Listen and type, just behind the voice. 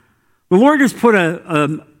The Lord has put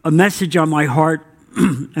a message on my heart,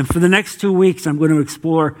 and for the next 2 weeks, I'm going to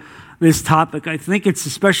explore this topic. I think it's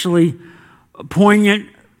especially poignant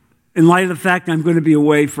in light of the fact I'm going to be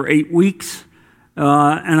away for 8 weeks,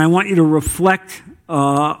 and I want you to reflect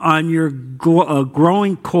on your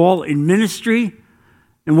growing call in ministry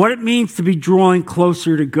and what it means to be drawing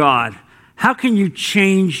closer to God. How can you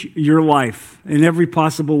change your life in every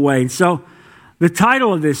possible way? And so the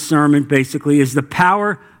title of this sermon basically is The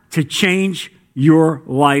Power to Change Your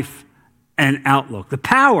Life and Outlook. The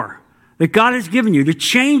power that God has given you to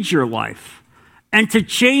change your life and to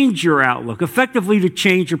change your outlook, effectively to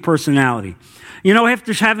change your personality. You know,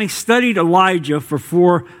 after having studied Elijah for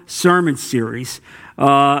 4 sermon series,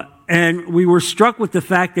 and we were struck with the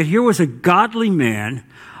fact that here was a godly man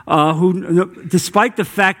who, despite the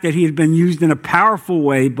fact that he had been used in a powerful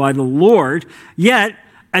way by the Lord, yet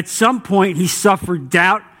at some point he suffered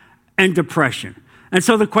doubt and depression. And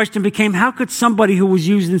so the question became, how could somebody who was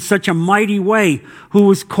used in such a mighty way, who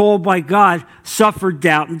was called by God, suffer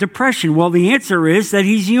doubt and depression? Well, the answer is that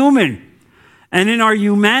he's human. And in our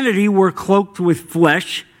humanity, we're cloaked with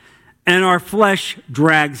flesh, and our flesh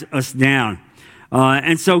drags us down.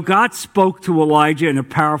 And so God spoke to Elijah in a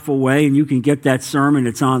powerful way, and you can get that sermon.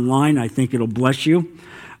 It's online. I think it'll bless you.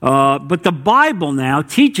 But the Bible now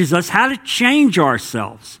teaches us how to change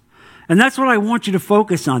ourselves. And that's what I want you to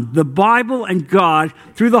focus on. The Bible and God,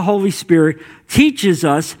 through the Holy Spirit, teaches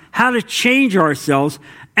us how to change ourselves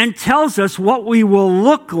and tells us what we will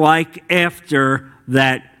look like after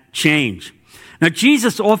that change. Now,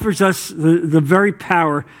 Jesus offers us the very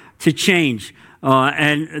power to change.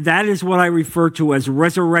 And that is what I refer to as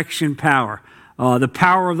resurrection power. The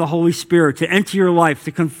power of the Holy Spirit to enter your life,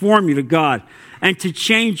 to conform you to God, and to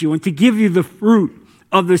change you, and to give you the fruit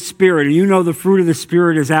of the Spirit. And you know the fruit of the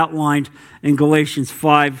Spirit is outlined in Galatians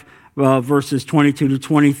 5, verses 22 to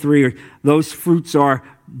 23. Those fruits are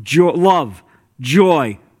love,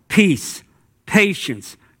 joy, peace,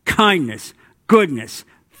 patience, kindness, goodness,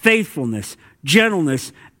 faithfulness,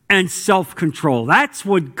 gentleness, and self-control. That's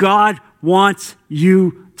what God wants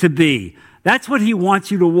you to be. That's what he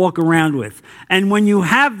wants you to walk around with. And when you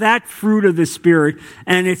have that fruit of the Spirit,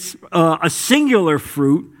 and it's a singular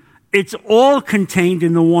fruit, it's all contained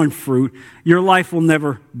in the one fruit, your life will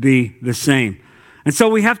never be the same. And so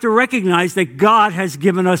we have to recognize that God has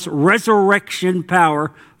given us resurrection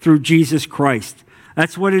power through Jesus Christ.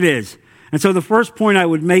 That's what it is. And so the first point I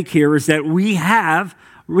would make here is that we have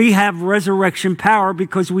resurrection power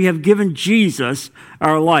because we have given Jesus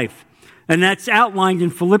our life. And that's outlined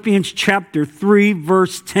in Philippians chapter 3,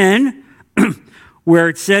 verse 10, where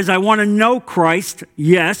it says, I want to know Christ,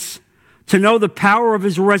 yes, to know the power of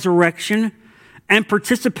his resurrection and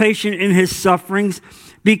participation in his sufferings,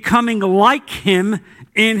 becoming like him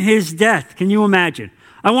in his death. Can you imagine?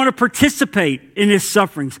 I want to participate in his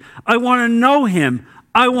sufferings. I want to know him.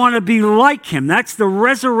 I want to be like him. That's the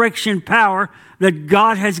resurrection power that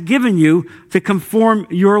God has given you to conform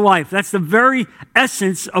your life. That's the very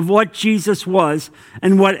essence of what Jesus was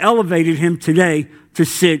and what elevated him today to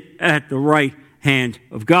sit at the right hand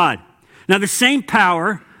of God. Now, the same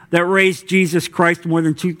power that raised Jesus Christ more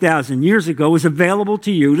than 2,000 years ago is available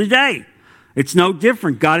to you today. It's no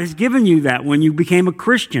different. God has given you that when you became a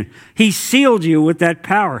Christian. He sealed you with that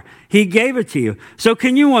power. He gave it to you. So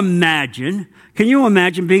can you imagine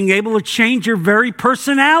being able to change your very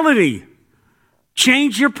personality?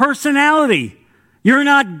 Change your personality. You're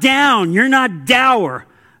not down. You're not dour.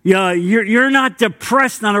 You're not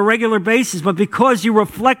depressed on a regular basis, but because you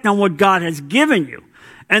reflect on what God has given you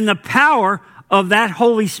and the power of that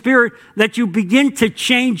Holy Spirit, that you begin to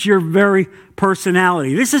change your very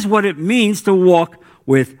personality. This is what it means to walk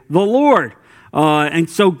with the Lord. And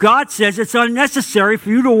so God says it's unnecessary for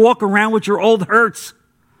you to walk around with your old hurts,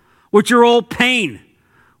 with your old pain,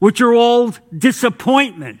 with your old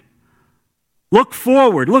disappointment. Look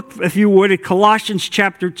forward. Look, if you would, at Colossians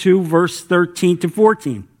chapter 2, verse 13 to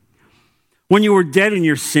 14. When you were dead in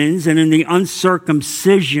your sins and in the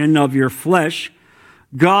uncircumcision of your flesh,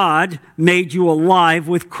 God made you alive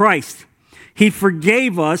with Christ. He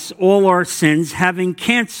forgave us all our sins, having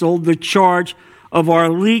canceled the charge of our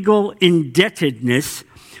legal indebtedness,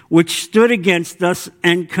 which stood against us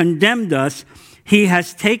and condemned us. He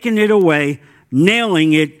has taken it away,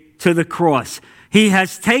 nailing it to the cross. He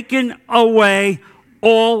has taken away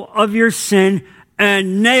all of your sin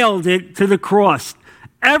and nailed it to the cross.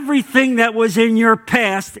 Everything that was in your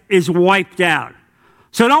past is wiped out.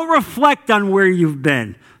 So don't reflect on where you've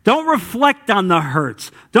been. Don't reflect on the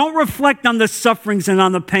hurts. Don't reflect on the sufferings and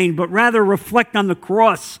on the pain, but rather reflect on the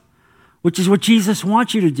cross, which is what Jesus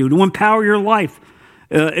wants you to do, to empower your life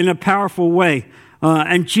in a powerful way.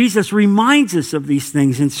 And Jesus reminds us of these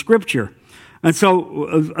things in Scripture. And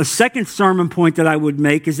so a second sermon point that I would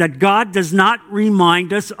make is that God does not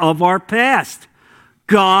remind us of our past.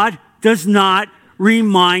 God does not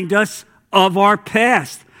remind us of our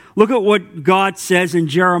past. Look at what God says in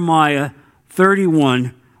Jeremiah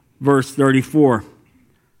 31, verse 34.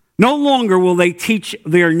 No longer will they teach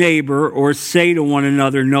their neighbor or say to one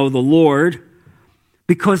another, know the Lord,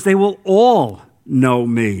 because they will all know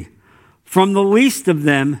me, from the least of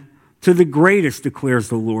them to the greatest, declares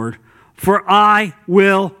the Lord. For I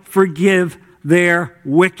will forgive their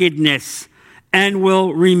wickedness and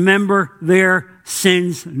will remember their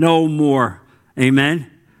sins no more.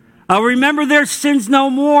 Amen. I'll remember their sins no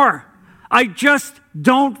more. I just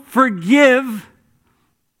don't forgive.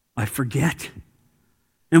 I forget.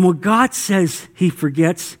 And when God says he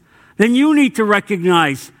forgets, then you need to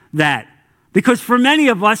recognize that. Because for many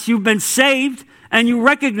of us, you've been saved and you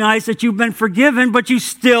recognize that you've been forgiven, but you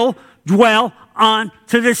still dwell on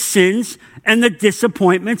to the sins and the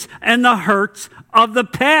disappointments and the hurts of the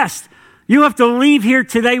past. You have to leave here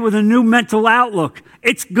today with a new mental outlook.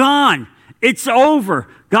 It's gone. It's over.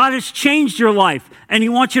 God has changed your life, and he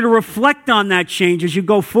wants you to reflect on that change as you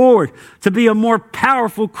go forward to be a more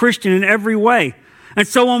powerful Christian in every way. And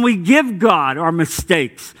so when we give God our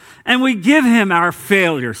mistakes and we give him our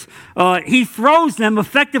failures, he throws them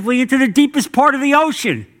effectively into the deepest part of the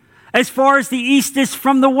ocean, as far as the east is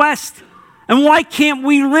from the west. And why can't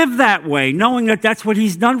we live that way, knowing that that's what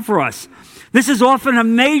he's done for us? This is often a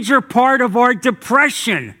major part of our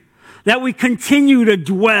depression, that we continue to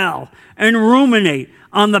dwell and ruminate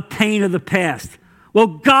on the pain of the past. Well,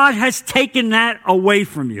 God has taken that away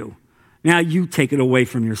from you. Now you take it away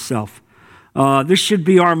from yourself. This should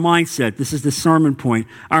be our mindset. This is the sermon point.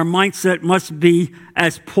 Our mindset must be,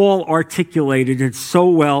 as Paul articulated it so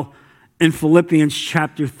well in Philippians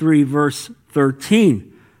chapter 3, verse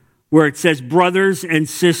 13, where it says, brothers and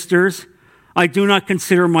sisters, I do not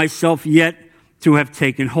consider myself yet to have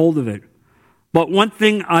taken hold of it. But one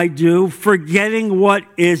thing I do, forgetting what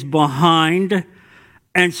is behind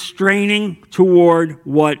and straining toward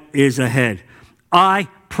what is ahead. I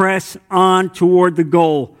press on toward the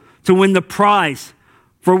goal to win the prize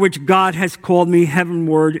for which God has called me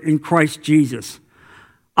heavenward in Christ Jesus.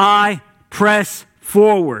 I press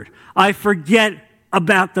forward. I forget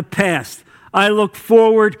about the past. I look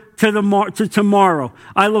forward to tomorrow.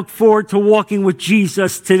 I look forward to walking with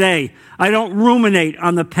Jesus today. I don't ruminate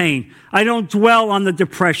on the pain. I don't dwell on the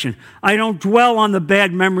depression. I don't dwell on the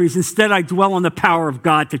bad memories. Instead, I dwell on the power of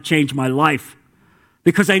God to change my life,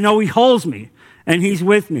 because I know he holds me and he's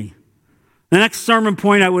with me. The next sermon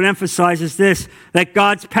point I would emphasize is this, that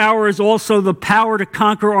God's power is also the power to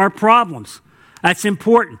conquer our problems. That's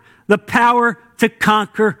important. The power to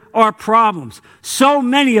conquer our problems. So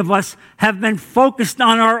many of us have been focused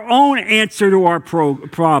on our own answer to our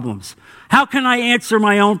problems. How can I answer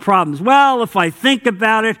my own problems? Well, if I think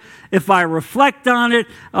about it, if I reflect on it,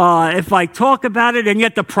 if I talk about it, and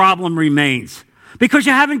yet the problem remains. Because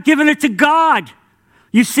you haven't given it to God.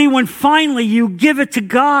 You see, when finally you give it to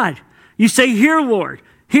God, you say, here, Lord,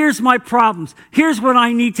 here's my problems. Here's what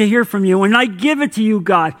I need to hear from you. And I give it to you,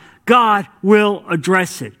 God. God will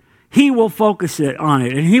address it. He will focus it on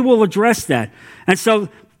it, and he will address that. And so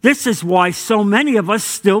this is why so many of us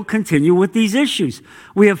still continue with these issues.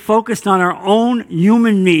 We have focused on our own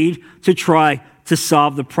human need to try to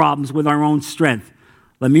solve the problems with our own strength.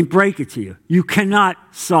 Let me break it to you. You cannot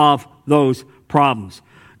solve those problems.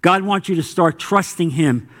 God wants you to start trusting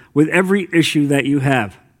him with every issue that you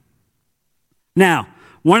have. Now,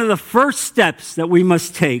 one of the first steps that we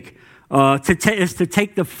must take is to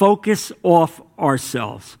take the focus off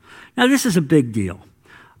ourselves. Now, this is a big deal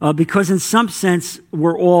because in some sense,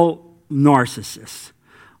 we're all narcissists.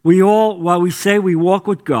 We all, while we say we walk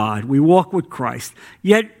with God, we walk with Christ,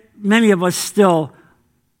 yet many of us still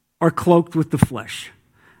are cloaked with the flesh.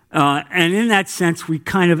 And in that sense, we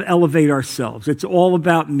kind of elevate ourselves. It's all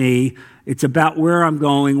about me. It's about where I'm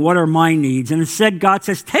going. What are my needs? And instead, God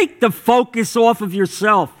says, take the focus off of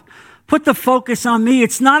yourself. Put the focus on me.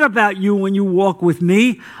 It's not about you when you walk with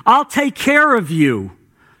me. I'll take care of you.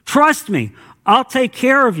 Trust me. I'll take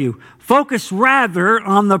care of you. Focus rather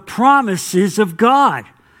on the promises of God.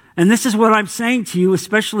 And this is what I'm saying to you,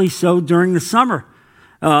 especially so during the summer,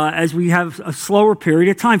 as we have a slower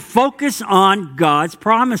period of time. Focus on God's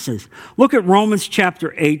promises. Look at Romans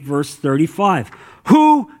chapter 8, verse 35.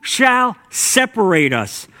 Who shall separate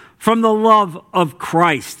us from the love of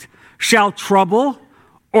Christ? Shall trouble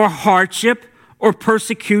or hardship or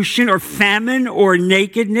persecution or famine or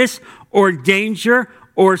nakedness or danger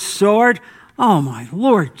or sword? Oh my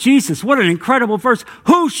Lord Jesus, what an incredible verse.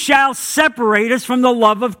 Who shall separate us from the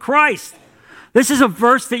love of Christ? This is a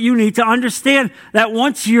verse that you need to understand, that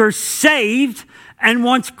once you're saved and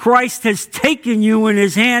once Christ has taken you in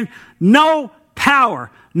his hand, no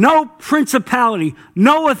power, no principality,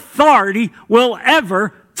 no authority will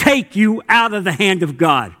ever take you out of the hand of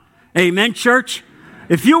God. Amen, church?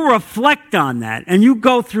 If you reflect on that and you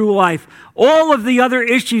go through life, all of the other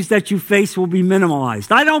issues that you face will be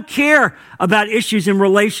minimalized. I don't care about issues in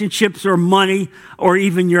relationships or money or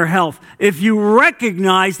even your health. If you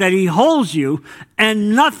recognize that he holds you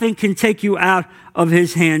and nothing can take you out of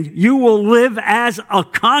his hand, you will live as a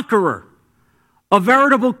conqueror, a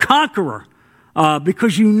veritable conqueror,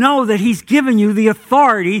 because you know that he's given you the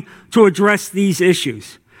authority to address these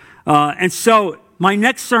issues. And so my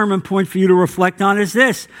next sermon point for you to reflect on is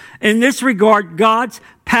this. In this regard, God's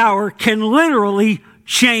power can literally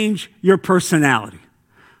change your personality.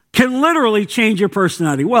 Can literally change your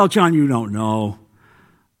personality. Well, John, you don't know.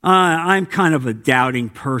 I'm kind of a doubting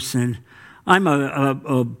person. I'm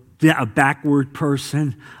a backward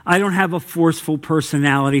person. I don't have a forceful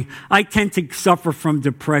personality. I tend to suffer from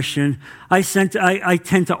depression. I tend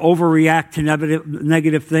to overreact to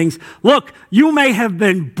negative things. Look, you may have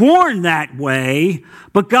been born that way,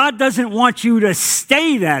 but God doesn't want you to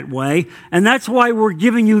stay that way. And that's why we're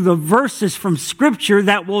giving you the verses from Scripture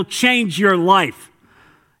that will change your life.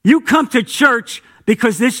 You come to church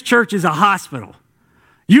because this church is a hospital.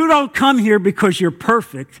 You don't come here because you're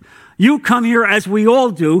perfect. You come here, as we all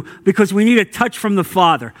do, because we need a touch from the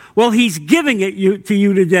Father. Well, he's giving it to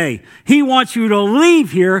you today. He wants you to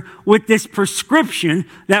leave here with this prescription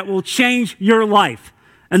that will change your life.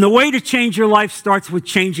 And the way to change your life starts with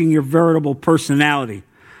changing your veritable personality,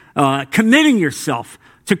 committing yourself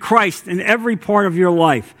to Christ in every part of your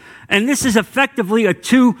life. And this is effectively a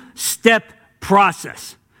two-step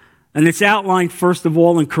process. And it's outlined, first of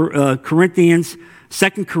all, in 2 Corinthians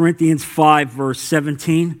 5, verse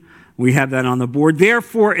 17. We have that on the board.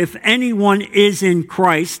 Therefore, if anyone is in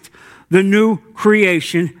Christ, the new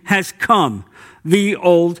creation has come. The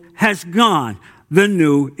old has gone. The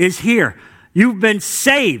new is here. You've been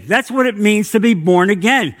saved. That's what it means to be born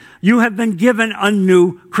again. You have been given a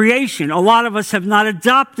new creation. A lot of us have not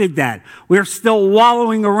adopted that. We're still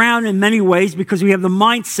wallowing around in many ways because we have the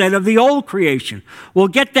mindset of the old creation. Well,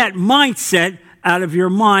 get that mindset out of your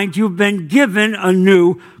mind. You've been given a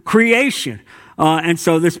new creation. And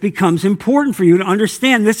so this becomes important for you to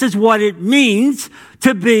understand. This is what it means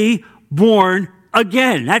to be born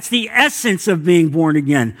again. That's the essence of being born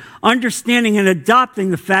again. Understanding and adopting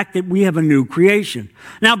the fact that we have a new creation.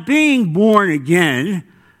 Now, being born again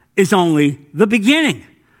is only the beginning.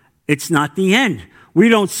 It's not the end. We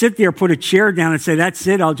don't sit there, put a chair down and say, that's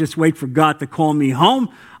it, I'll just wait for God to call me home.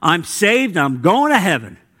 I'm saved, I'm going to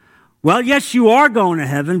heaven. Well, yes, you are going to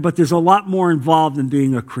heaven, but there's a lot more involved in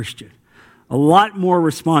being a Christian. A lot more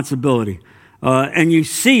responsibility. And you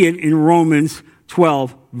see it in Romans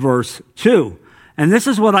 12, verse 2. And this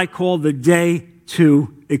is what I call the day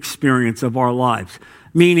two experience of our lives,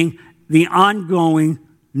 meaning the ongoing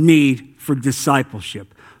need for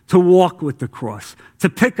discipleship, to walk with the cross, to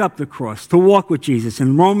pick up the cross, to walk with Jesus.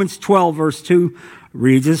 And Romans 12, verse 2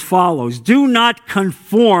 reads as follows: do not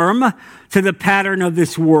conform to the pattern of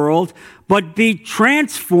this world, but be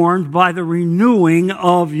transformed by the renewing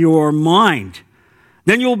of your mind.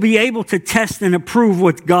 Then you'll be able to test and approve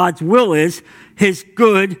what God's will is, his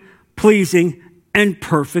good, pleasing, and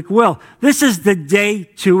perfect will. This is the day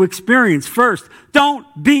two experience. First, don't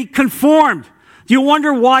be conformed. Do you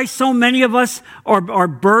wonder why so many of us are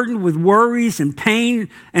burdened with worries and pain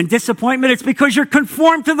and disappointment? It's because you're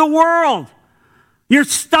conformed to the world. You're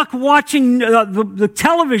stuck watching the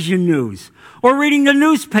television news or reading the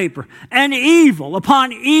newspaper, and evil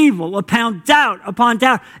upon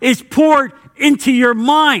doubt is poured into your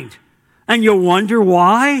mind. And you wonder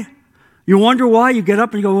why? You get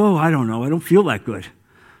up and you go, oh, I don't know. I don't feel that good.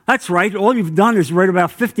 That's right. All you've done is read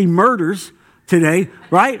about 50 murders today,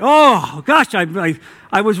 right? Oh, gosh,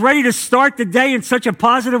 I was ready to start the day in such a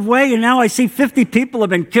positive way, and now I see 50 people have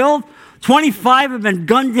been killed. 25 have been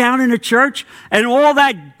gunned down in a church, and all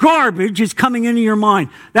that garbage is coming into your mind.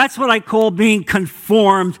 That's what I call being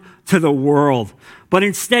conformed to the world. But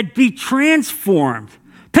instead, be transformed.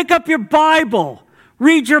 Pick up your Bible.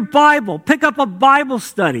 Read your Bible. Pick up a Bible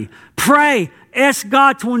study. Pray. Ask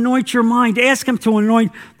God to anoint your mind. Ask him to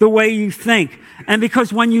anoint the way you think. And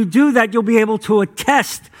because when you do that, you'll be able to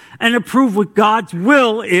attest and approve what God's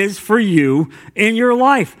will is for you in your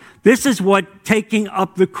life. This is what taking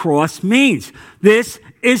up the cross means. This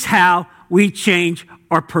is how we change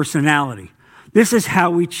our personality. This is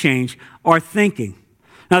how we change our thinking.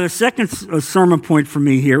 Now, the second sermon point for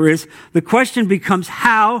me here is the question becomes,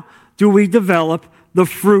 how do we develop the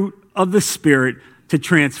fruit of the Spirit to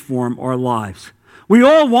transform our lives? We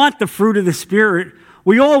all want the fruit of the Spirit.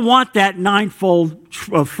 We all want that ninefold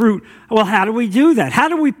fruit. Well, how do we do that? How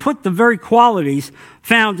do we put the very qualities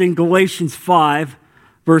found in Galatians 5,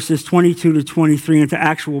 verses 22 to 23 into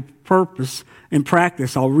actual purpose and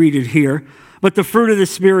practice? I'll read it here. But the fruit of the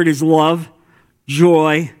Spirit is love,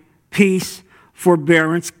 joy, peace,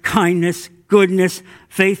 forbearance, kindness, goodness,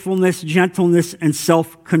 faithfulness, gentleness, and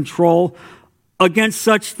self-control. Against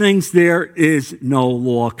such things there is no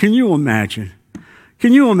law. Can you imagine?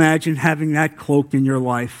 Can you imagine having that cloaked in your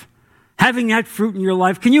life? Having that fruit in your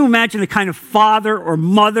life? Can you imagine the kind of father or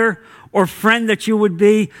mother or friend that you would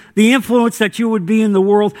be? The influence that you would be in the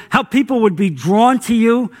world? How people would be drawn to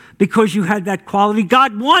you because you had that quality?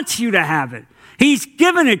 God wants you to have it. He's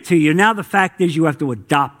given it to you. Now the fact is you have to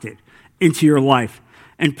adopt it into your life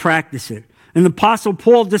and practice it. And the Apostle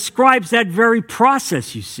Paul describes that very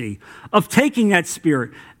process, you see, of taking that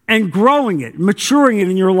Spirit and growing it, maturing it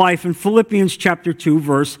in your life in Philippians chapter 2,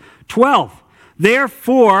 verse 12.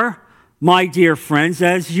 Therefore, my dear friends,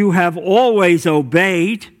 as you have always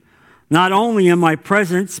obeyed, not only in my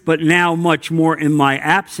presence, but now much more in my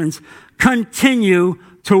absence, continue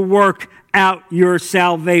to work out your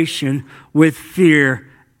salvation with fear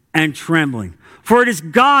and trembling. For it is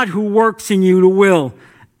God who works in you to will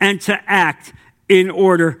and to act in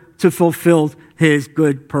order to fulfill his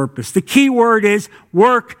good purpose. The key word is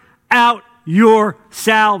work out your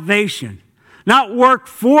salvation. Not work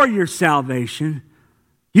for your salvation.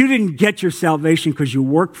 You didn't get your salvation because you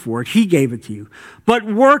worked for it. He gave it to you. But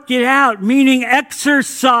work it out, meaning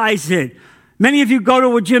exercise it. Many of you go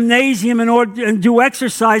to a gymnasium and do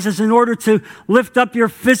exercises in order to lift up your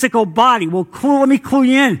physical body. Well, let me clue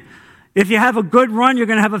you in. If you have a good run, you're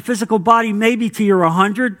going to have a physical body maybe till you're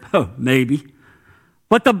 100. Oh, maybe.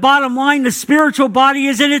 But the bottom line, the spiritual body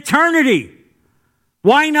is in eternity.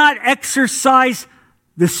 Why not exercise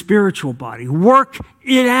the spiritual body? Work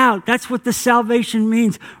it out. That's what the salvation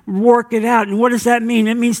means. Work it out. And what does that mean?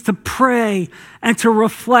 It means to pray and to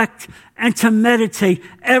reflect and to meditate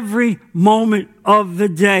every moment of the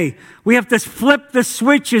day. We have to flip the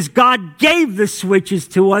switches. God gave the switches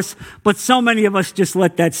to us, but so many of us just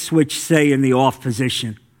let that switch stay in the off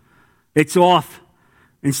position. It's off.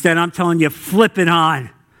 Instead, I'm telling you, flip it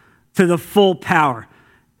on to the full power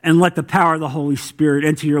and let the power of the Holy Spirit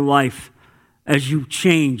enter your life as you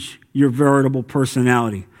change your veritable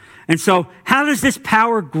personality. And so, how does this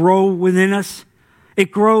power grow within us?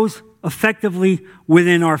 It grows effectively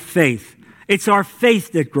within our faith. It's our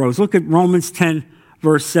faith that grows. Look at Romans 10,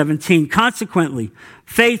 verse 17. Consequently,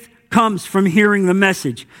 faith comes from hearing the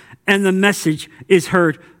message, and the message is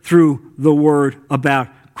heard through the word about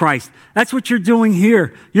Christ. That's what you're doing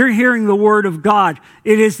here. You're hearing the word of God.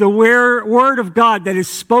 It is the word of God that is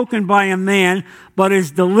spoken by a man, but is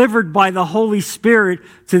delivered by the Holy Spirit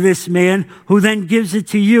to this man, who then gives it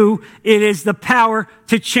to you. It is the power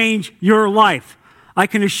to change your life. I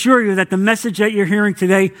can assure you that the message that you're hearing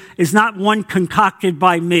today is not one concocted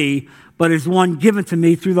by me, but is one given to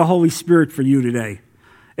me through the Holy Spirit for you today.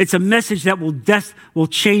 It's a message that will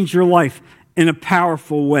change your life in a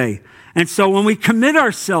powerful way. And so when we commit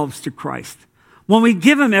ourselves to Christ, when we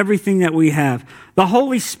give him everything that we have, the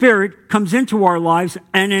Holy Spirit comes into our lives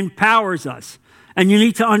and empowers us. And you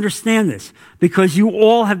need to understand this, because you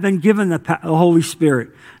all have been given the Holy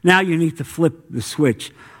Spirit. Now you need to flip the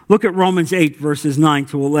switch. Look at Romans 8, verses 9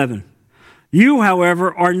 to 11. You,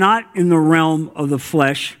 however, are not in the realm of the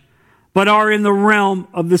flesh, but are in the realm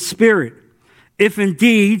of the Spirit, if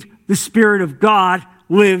indeed the Spirit of God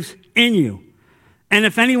lives in you. And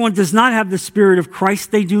if anyone does not have the Spirit of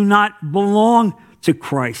Christ, they do not belong to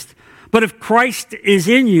Christ. But if Christ is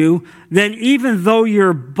in you, then even though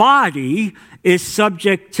your body is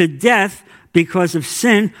subject to death because of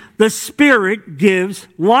sin, the Spirit gives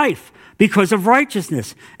life because of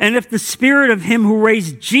righteousness. And if the Spirit of him who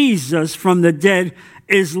raised Jesus from the dead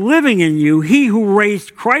is living in you, he who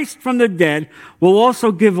raised Christ from the dead will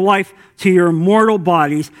also give life to your mortal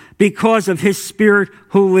bodies because of his Spirit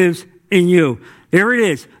who lives in you. There it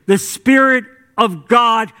is. The Spirit of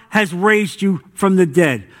God has raised you from the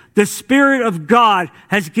dead. The Spirit of God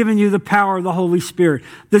has given you the power of the Holy Spirit.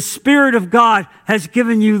 The Spirit of God has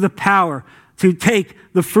given you the power to take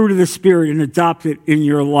the fruit of the Spirit and adopt it in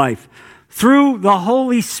your life. Through the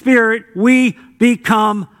Holy Spirit, we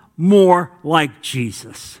become more like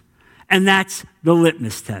Jesus. And that's the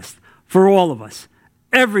litmus test for all of us.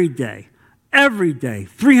 Every day,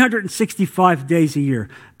 365 days a year,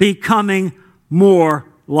 becoming more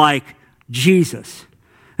like Jesus.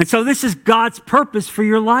 And so this is God's purpose for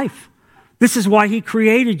your life. This is why he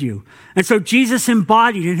created you. And so Jesus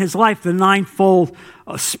embodied in his life the ninefold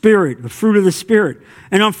Spirit, the fruit of the Spirit.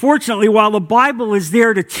 And unfortunately, while the Bible is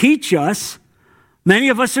there to teach us, many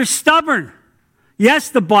of us are stubborn. Yes,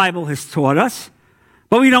 the Bible has taught us,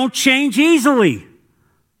 but we don't change easily.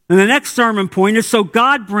 And the next sermon point is, so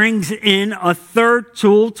God brings in a third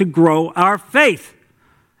tool to grow our faith.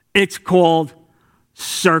 It's called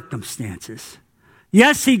circumstances.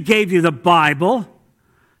 Yes, he gave you the Bible.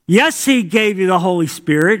 Yes, he gave you the Holy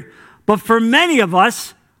Spirit. But for many of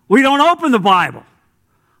us, we don't open the Bible.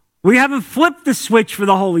 We haven't flipped the switch for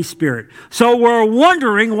the Holy Spirit. So we're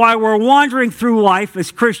wondering why we're wandering through life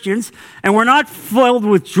as Christians and we're not filled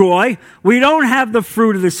with joy. We don't have the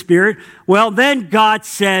fruit of the Spirit. Well, then God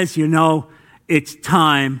says, it's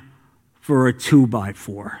time for a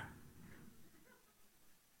 2x4.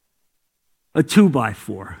 A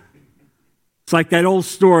 2x4. It's like that old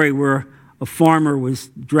story where a farmer was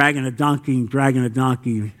dragging a donkey,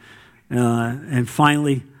 and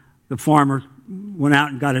finally the farmer went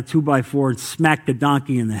out and got a 2x4 and smacked the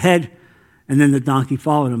donkey in the head, and then the donkey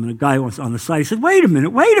followed him, and the guy was on the side. He said, wait a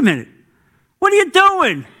minute. What are you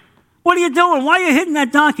doing? Why are you hitting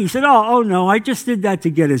that donkey? He said, oh no, I just did that to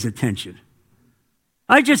get his attention.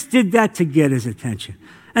 And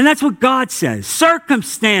that's what God says.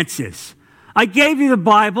 Circumstances. I gave you the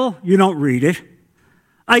Bible, you don't read it.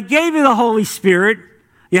 I gave you the Holy Spirit,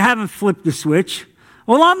 you haven't flipped the switch.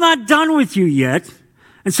 Well, I'm not done with you yet.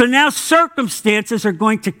 And so now circumstances are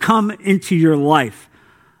going to come into your life.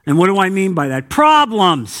 And what do I mean by that?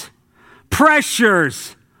 Problems,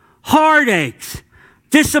 pressures, heartaches,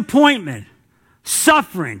 disappointment,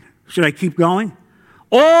 suffering. Should I keep going?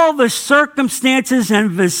 All the circumstances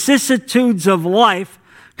and vicissitudes of life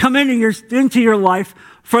come into your life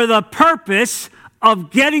for the purpose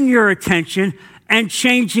of getting your attention and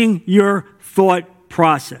changing your thought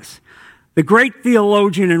process. The great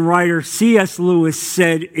theologian and writer C.S. Lewis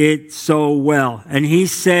said it so well. And he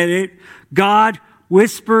said it, God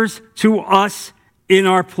whispers to us in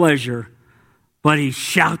our pleasure, but he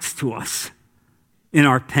shouts to us in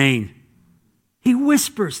our pain. He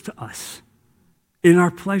whispers to us in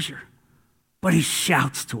our pleasure, but he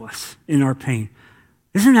shouts to us in our pain.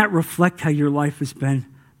 Doesn't that reflect how your life has been?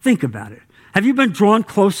 Think about it. Have you been drawn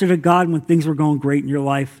closer to God when things were going great in your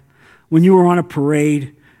life? When you were on a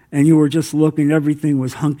parade and you were just looking, everything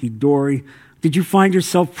was hunky-dory? Did you find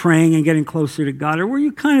yourself praying and getting closer to God? Or were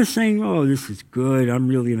you kind of saying, oh, this is good. I'm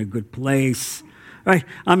really in a good place. Right?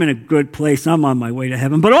 I'm in a good place. I'm on my way to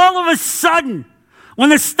heaven. But all of a sudden, when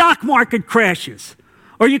the stock market crashes,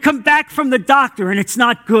 or you come back from the doctor and it's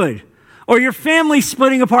not good, or your family's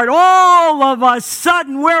splitting apart, all of a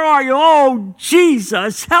sudden, where are you? Oh,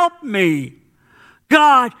 Jesus, help me.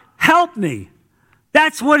 God, help me.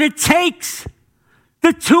 That's what it takes.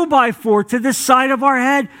 The 2x4 to the side of our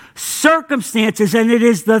head, circumstances, and it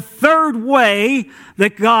is the third way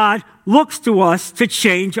that God looks to us to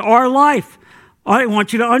change our life. I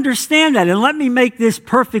want you to understand that, and let me make this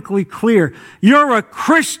perfectly clear. You're a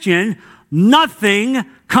Christian. Nothing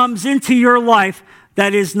comes into your life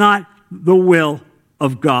that is not the will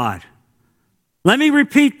of God. Let me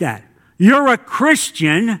repeat that. You're a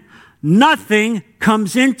Christian. Nothing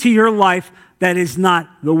comes into your life that is not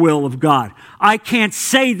the will of God. I can't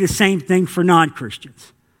say the same thing for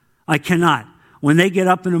non-Christians. I cannot. When they get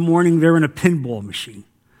up in the morning, they're in a pinball machine.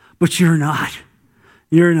 But you're not.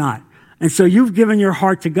 You're not. And so you've given your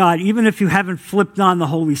heart to God, even if you haven't flipped on the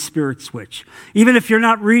Holy Spirit switch, even if you're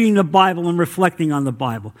not reading the Bible and reflecting on the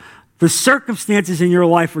Bible. The circumstances in your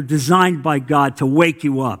life are designed by God to wake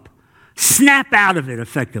you up. Snap out of it,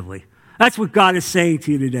 effectively. That's what God is saying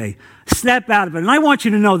to you today. Snap out of it. And I want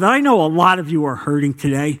you to know that I know a lot of you are hurting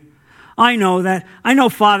today. I know that. I know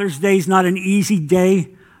Father's Day is not an easy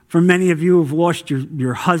day for many of you who have lost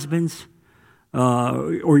your husbands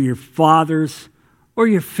or your fathers or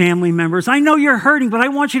your family members. I know you're hurting, but I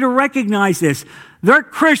want you to recognize this. They're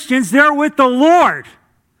Christians. They're with the Lord.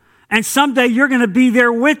 And someday you're going to be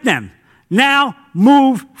there with them. Now,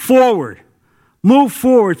 move forward. Move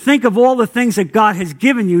forward. Think of all the things that God has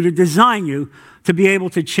given you to design you to be able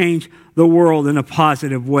to change the world in a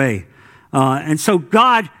positive way. And so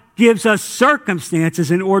God gives us circumstances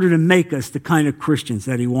in order to make us the kind of Christians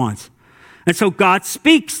that he wants. And so God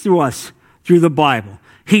speaks through us through the Bible.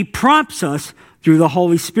 He prompts us through the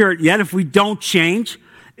Holy Spirit. Yet if we don't change,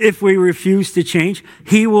 if we refuse to change,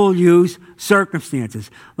 he will use circumstances.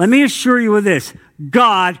 Let me assure you of this.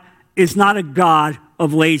 God is not a God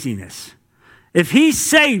of laziness. If he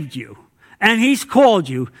saved you and he's called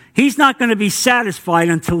you, he's not going to be satisfied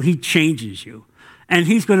until he changes you. and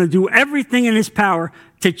he's going to do everything in his power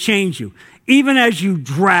to change you. Even as you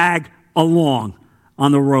drag along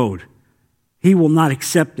on the road, he will not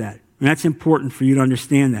accept that. And that's important for you to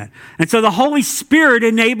understand that. And so the Holy Spirit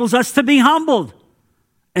enables us to be humbled.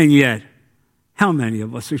 And yet, how many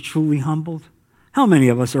of us are truly humbled? How many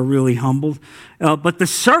of us are really humbled? But the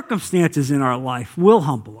circumstances in our life will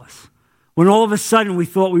humble us. When all of a sudden we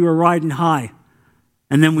thought we were riding high,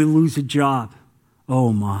 and then we lose a job.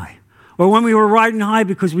 Oh my. Or when we were riding high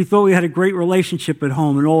because we thought we had a great relationship at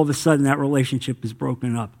home, and all of a sudden that relationship is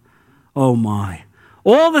broken up. Oh my.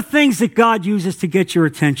 All the things that God uses to get your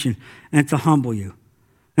attention and to humble you.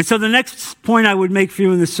 And so the next point I would make for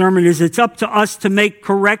you in the sermon is it's up to us to make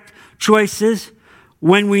correct choices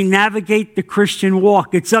when we navigate the Christian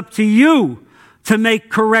walk. It's up to you to make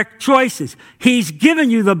correct choices. He's given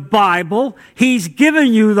you the Bible. He's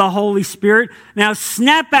given you the Holy Spirit. Now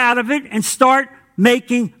snap out of it and start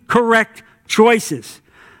making correct choices.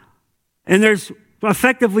 And there's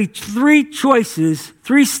effectively three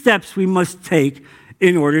steps we must take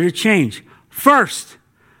in order to change. First,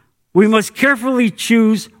 we must carefully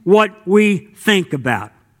choose what we think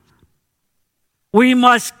about. We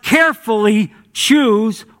must carefully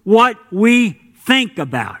choose what we think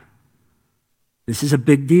about. This is a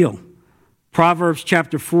big deal. Proverbs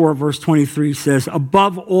chapter 4, verse 23 says,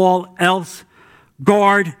 above all else,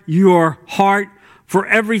 guard your heart, for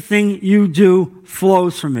everything you do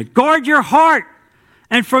flows from it. Guard your heart,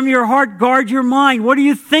 and from your heart, guard your mind. What are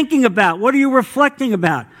you thinking about? What are you reflecting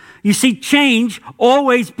about? You see, change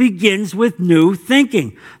always begins with new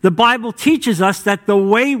thinking. The Bible teaches us that the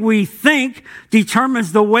way we think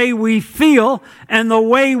determines the way we feel, and the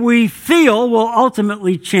way we feel will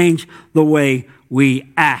ultimately change the way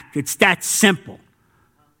we act. It's that simple.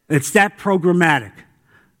 It's that programmatic.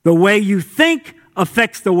 The way you think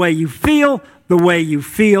affects the way you feel. The way you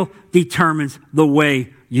feel determines the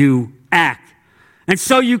way you act. And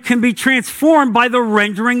so you can be transformed by the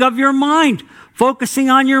rendering of your mind, focusing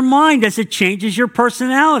on your mind as it changes your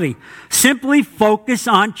personality. Simply focus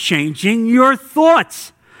on changing your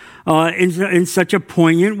thoughts in such a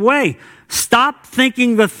poignant way. Stop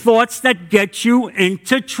thinking the thoughts that get you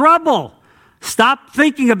into trouble. Stop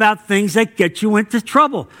thinking about things that get you into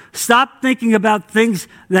trouble. Stop thinking about things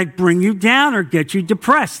that bring you down or get you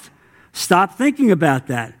depressed. Stop thinking about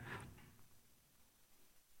that.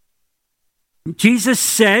 Jesus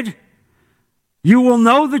said, you will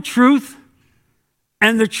know the truth,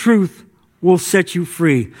 and the truth will set you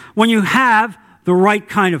free. When you have the right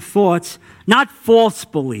kind of thoughts, not false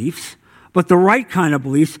beliefs, but the right kind of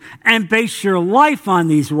beliefs, and base your life on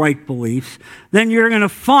these right beliefs, then you're going to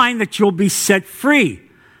find that you'll be set free,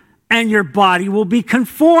 and your body will be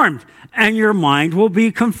conformed, and your mind will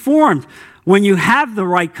be conformed. When you have the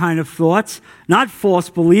right kind of thoughts, not false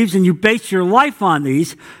beliefs, and you base your life on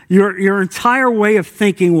these, your entire way of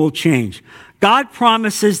thinking will change. God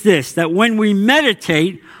promises this, that when we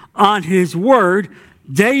meditate on His Word,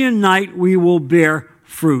 day and night we will bear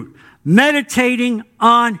fruit. Meditating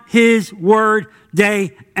on His Word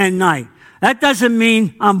day and night. That doesn't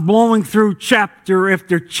mean I'm blowing through chapter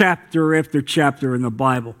after chapter after chapter in the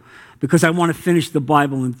Bible because I want to finish the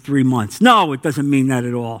Bible in 3 months. No, it doesn't mean that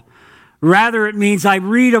at all. Rather, it means I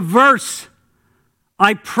read a verse,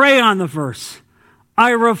 I pray on the verse,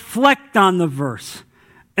 I reflect on the verse,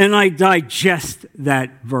 and I digest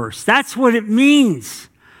that verse. That's what it means.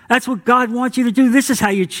 That's what God wants you to do. This is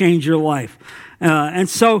how you change your life. And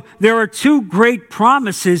so there are two great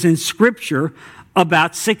promises in Scripture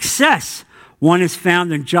about success. One is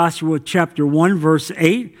found in Joshua chapter 1, verse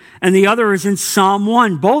 8, and the other is in Psalm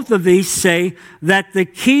 1. Both of these say that the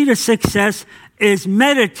key to success is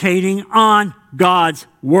meditating on God's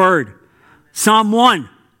Word. Psalm 1,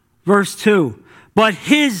 verse 2. But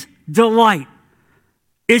His delight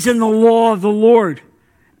is in the law of the Lord,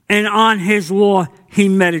 and on His law He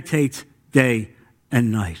meditates day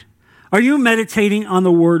and night. Are you meditating on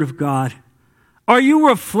the Word of God? Are you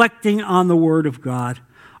reflecting on the Word of God?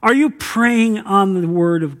 Are you praying on the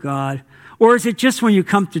Word of God? Or is it just when you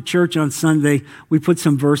come to church on Sunday, we put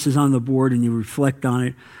some verses on the board and you reflect on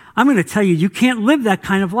it? I'm going to tell you, you can't live that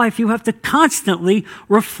kind of life. You have to constantly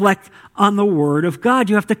reflect on the Word of God.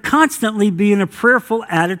 You have to constantly be in a prayerful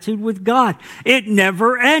attitude with God. It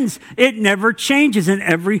never ends. It never changes in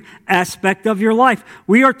every aspect of your life.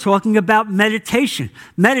 We are talking about meditation.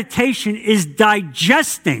 Meditation is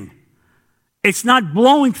digesting. It's not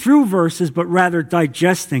blowing through verses, but rather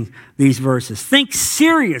digesting these verses. Think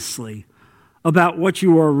seriously about what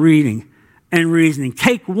you are reading and reasoning.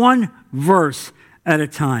 Take one verse at a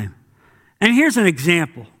time. And here's an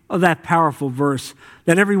example of that powerful verse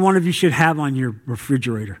that every one of you should have on your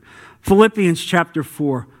refrigerator. Philippians chapter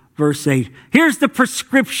 4, verse 8. Here's the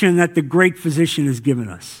prescription that the great physician has given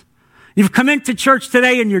us. You've come into church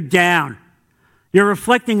today and you're down. You're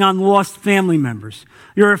reflecting on lost family members.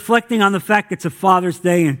 You're reflecting on the fact it's a Father's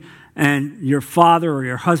Day and your father or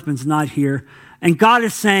your husband's not here. And God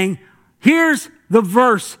is saying, here's the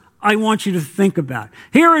verse I want you to think about.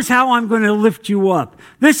 Here is how I'm going to lift you up.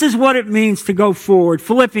 This is what it means to go forward.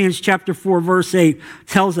 Philippians chapter 4, verse 8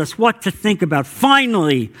 tells us what to think about.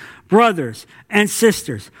 Finally, brothers and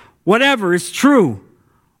sisters, whatever is true,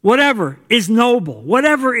 whatever is noble,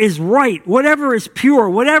 whatever is right, whatever is pure,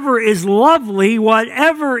 whatever is lovely,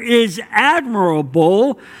 whatever is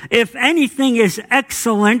admirable, if anything is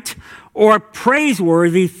excellent or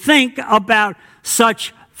praiseworthy, think about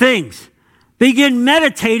such things. Begin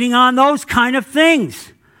meditating on those kind of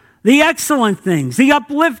things. The excellent things, the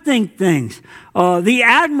uplifting things, the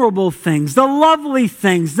admirable things, the lovely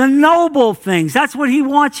things, the noble things. That's what he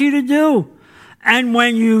wants you to do. And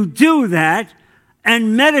when you do that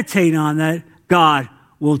and meditate on that, God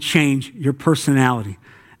will change your personality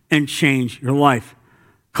and change your life.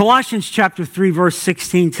 Colossians chapter 3, verse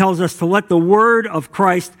 16 tells us to let the word of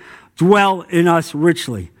Christ dwell in us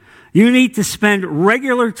richly. You need to spend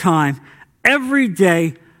regular time every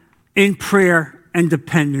day in prayer and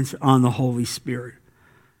dependence on the Holy Spirit.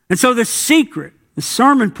 And so the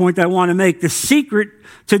sermon point I want to make, the secret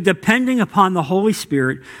to depending upon the Holy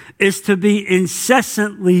Spirit is to be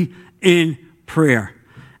incessantly in prayer.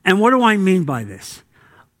 And what do I mean by this?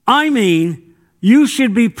 I mean, you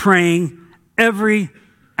should be praying every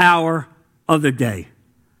hour of the day.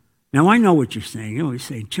 Now, I know what you're saying. You always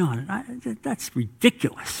say, John, that's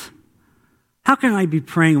ridiculous. How can I be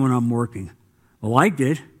praying when I'm working? Well, I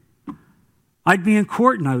did. I'd be in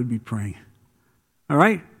court and I would be praying. All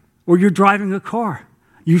right? Or you're driving a car.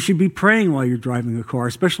 You should be praying while you're driving a car,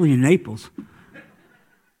 especially in Naples.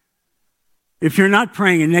 If you're not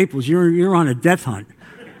praying in Naples, you're on a death hunt.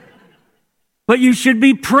 But you should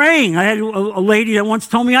be praying. I had a lady that once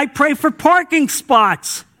told me, I pray for parking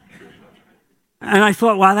spots. And I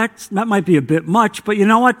thought, wow, that might be a bit much. But you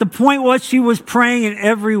know what? The point was she was praying in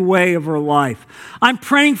every way of her life. I'm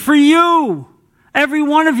praying for you. Every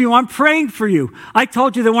one of you, I'm praying for you. I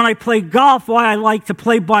told you that when I play golf, why I like to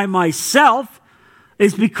play by myself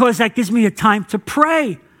is because that gives me a time to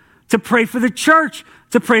pray for the church,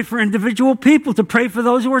 to pray for individual people, to pray for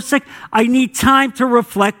those who are sick. I need time to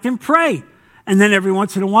reflect and pray. And then every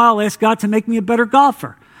once in a while, ask God to make me a better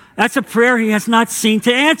golfer. That's a prayer he has not seen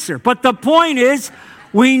to answer. But the point is,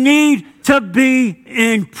 we need to be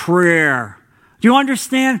in prayer. Do you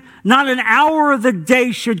understand? Not an hour of the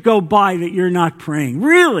day should go by that you're not praying.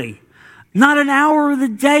 Really? Not an hour of the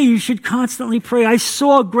day. You should constantly pray. I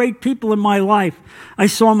saw great people in my life. I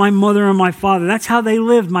saw my mother and my father. That's how they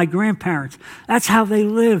lived. My grandparents. That's how they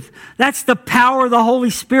lived. That's the power of the Holy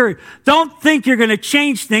Spirit. Don't think you're going to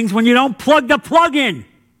change things when you don't plug the plug in.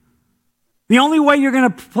 The only way you're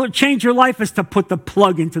going to change your life is to put the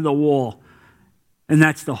plug into the wall. And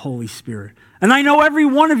that's the Holy Spirit. And I know every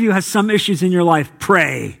one of you has some issues in your life.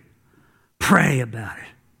 Pray. Pray about it.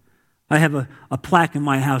 I have a plaque in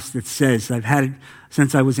my house that says, I've had it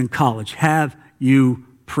since I was in college, have you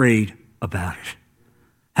prayed about it?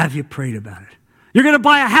 Have you prayed about it? You're going to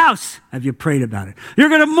buy a house. Have you prayed about it? You're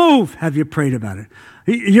going to move. Have you prayed about it?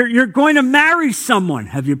 You're going to marry someone.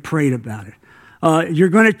 Have you prayed about it? You're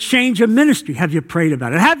going to change a ministry. Have you prayed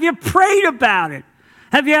about it? Have you prayed about it?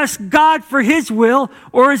 Have you asked God for his will,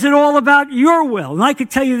 or is it all about your will? And I can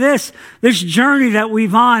tell you this journey that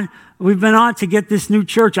we've been on to get this new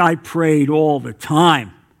church, I prayed all the time.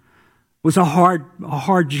 It was a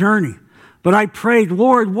hard journey. But I prayed,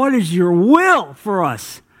 Lord, what is your will for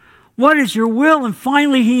us? What is your will? And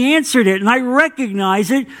finally he answered it, and I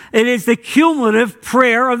recognize it. It is the cumulative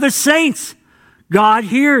prayer of the saints. God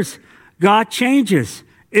hears. God changes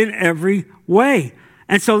in every way.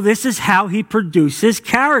 And so this is how he produces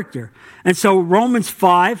character. And so Romans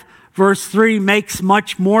 5, verse 3 makes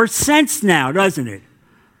much more sense now, doesn't it?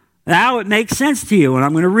 Now it makes sense to you, and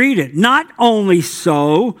I'm going to read it. Not only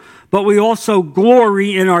so, but we also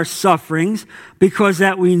glory in our sufferings, because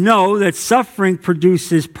that we know that suffering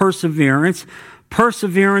produces perseverance,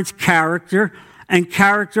 perseverance character, and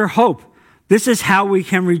character hope. This is how we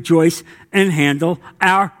can rejoice and handle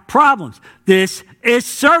our problems. This is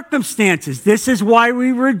circumstances. This is why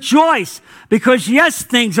we rejoice. Because yes,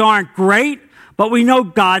 things aren't great, but we know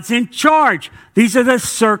God's in charge. These are the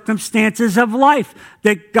circumstances of life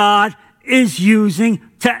that God is using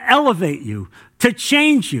to elevate you, to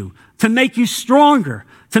change you, to make you stronger,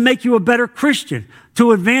 to make you a better Christian,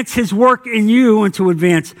 to advance his work in you and to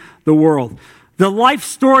advance the world. The life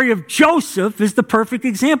story of Joseph is the perfect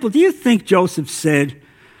example. Do you think Joseph said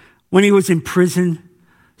when he was in prison,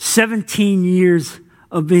 17 years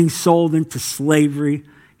of being sold into slavery,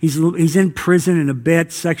 he's in prison in a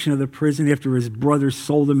bad section of the prison after his brothers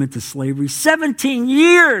sold him into slavery, 17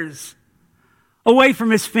 years away from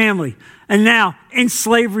his family, and now in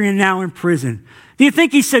slavery and now in prison. Do you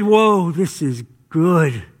think he said, whoa, this is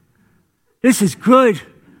good. This is good.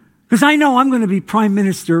 Because I know I'm going to be prime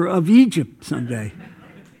minister of Egypt someday.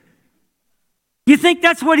 You think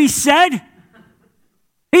that's what he said?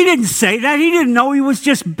 He didn't say that. He didn't know. He was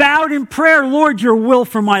just bowed in prayer. Lord, your will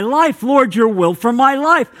for my life. Lord, your will for my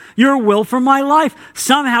life. Your will for my life.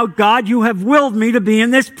 Somehow, God, you have willed me to be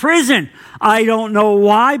in this prison. I don't know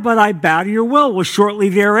why, but I bow to your will. Well, shortly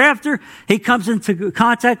thereafter, he comes into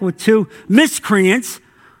contact with two miscreants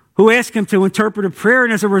who ask him to interpret a prayer.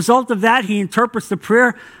 And as a result of that, he interprets the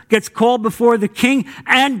prayer, gets called before the king,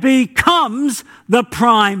 and becomes the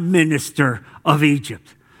prime minister of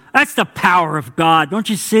Egypt. That's the power of God. Don't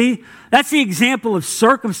you see? That's the example of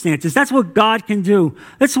circumstances. That's what God can do.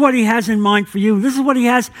 That's what he has in mind for you. This is what he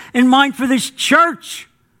has in mind for this church.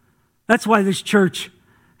 That's why this church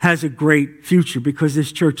has a great future, because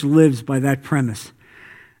this church lives by that premise.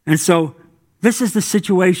 And so this is the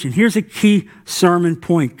situation. Here's a key sermon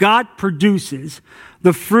point. God produces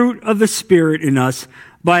the fruit of the Spirit in us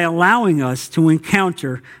by allowing us to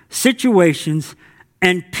encounter situations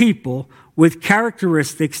and people with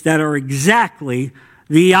characteristics that are exactly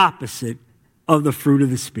the opposite of the fruit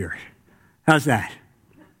of the Spirit. How's that?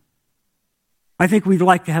 I think we'd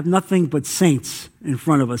like to have nothing but saints in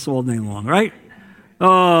front of us all day long, right?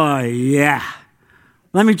 Oh, yeah.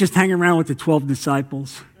 Let me just hang around with the 12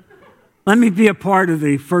 disciples. Let me be a part of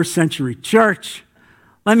the first century church.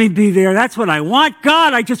 Let me be there. That's what I want.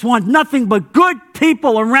 God, I just want nothing but good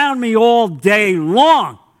people around me all day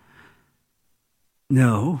long.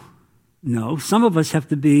 No. Some of us have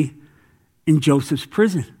to be in Joseph's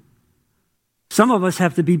prison. Some of us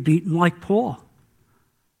have to be beaten like Paul.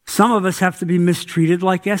 Some of us have to be mistreated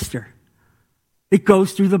like Esther. It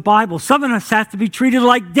goes through the Bible. Some of us have to be treated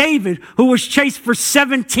like David, who was chased for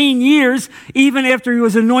 17 years, even after he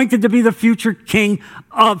was anointed to be the future king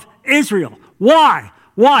of Israel. Why?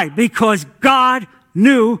 Why? Because God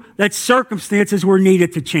knew that circumstances were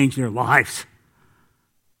needed to change their lives.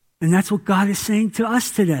 And that's what God is saying to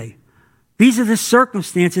us today. These are the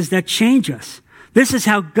circumstances that change us. This is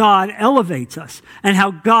how God elevates us and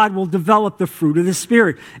how God will develop the fruit of the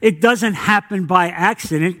Spirit. It doesn't happen by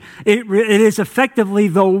accident. It is effectively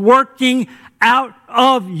the working out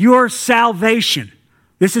of your salvation.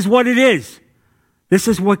 This is what it is. This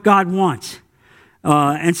is what God wants.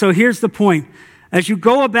 And so here's the point. As you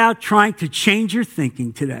go about trying to change your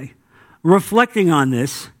thinking today, reflecting on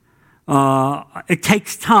this, it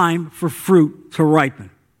takes time for fruit to ripen.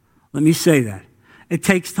 Let me say that. It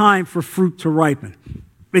takes time for fruit to ripen.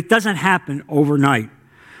 It doesn't happen overnight.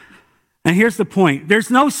 And here's the point. There's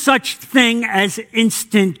no such thing as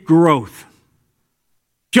instant growth.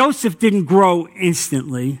 Joseph didn't grow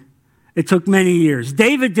instantly. It took many years.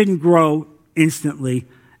 David didn't grow instantly.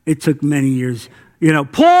 It took many years.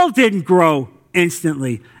 Paul didn't grow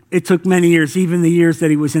instantly. It took many years, even the years that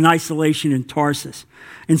he was in isolation in Tarsus,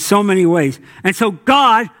 in so many ways. And so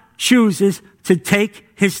God chooses to take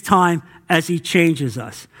his time as he changes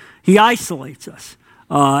us. He isolates us,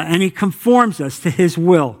 and he conforms us to his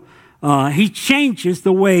will. He changes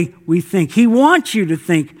the way we think. He wants you to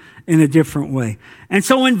think in a different way. And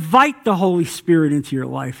so invite the Holy Spirit into your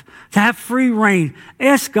life, to have free reign.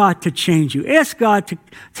 Ask God to change you. Ask God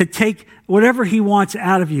to take whatever he wants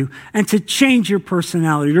out of you and to change your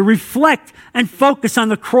personality, to reflect and focus on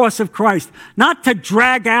the cross of Christ, not to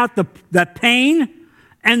drag out the pain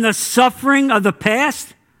and the suffering of the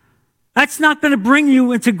past. That's not going to bring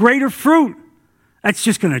you into greater fruit. That's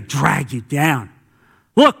just going to drag you down.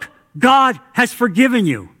 Look, God has forgiven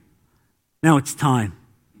you. Now it's time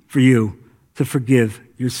for you to forgive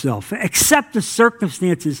yourself. Accept the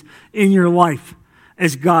circumstances in your life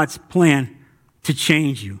as God's plan to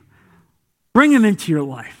change you. Bring him into your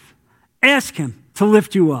life. Ask him to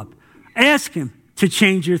lift you up. Ask him to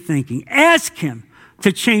change your thinking. Ask him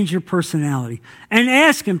to change your personality. And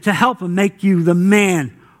ask him to help him make you the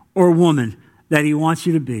man or woman that he wants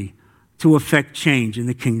you to be to effect change in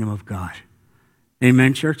the kingdom of God.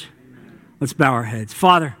 Amen, church? Amen. Let's bow our heads.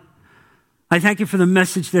 Father, I thank you for the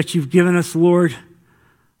message that you've given us, Lord.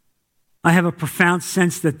 I have a profound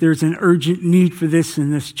sense that there's an urgent need for this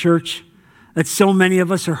in this church, that so many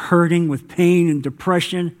of us are hurting with pain and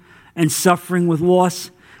depression and suffering with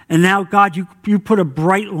loss. And now, God, you put a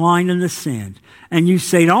bright line in the sand, and you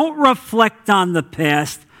say, don't reflect on the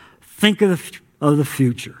past, think of of the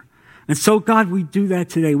future. And so, God, we do that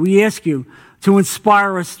today. We ask you to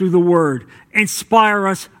inspire us through the Word, inspire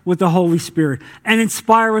us with the Holy Spirit, and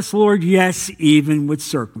inspire us, Lord, yes, even with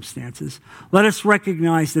circumstances. Let us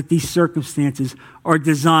recognize that these circumstances are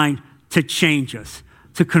designed to change us,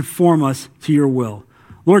 to conform us to your will.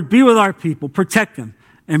 Lord, be with our people, protect them,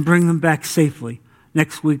 and bring them back safely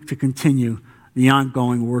next week to continue the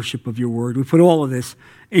ongoing worship of your word. We put all of this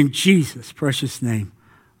in Jesus' precious name.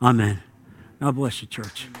 Amen. God bless you,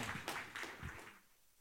 church.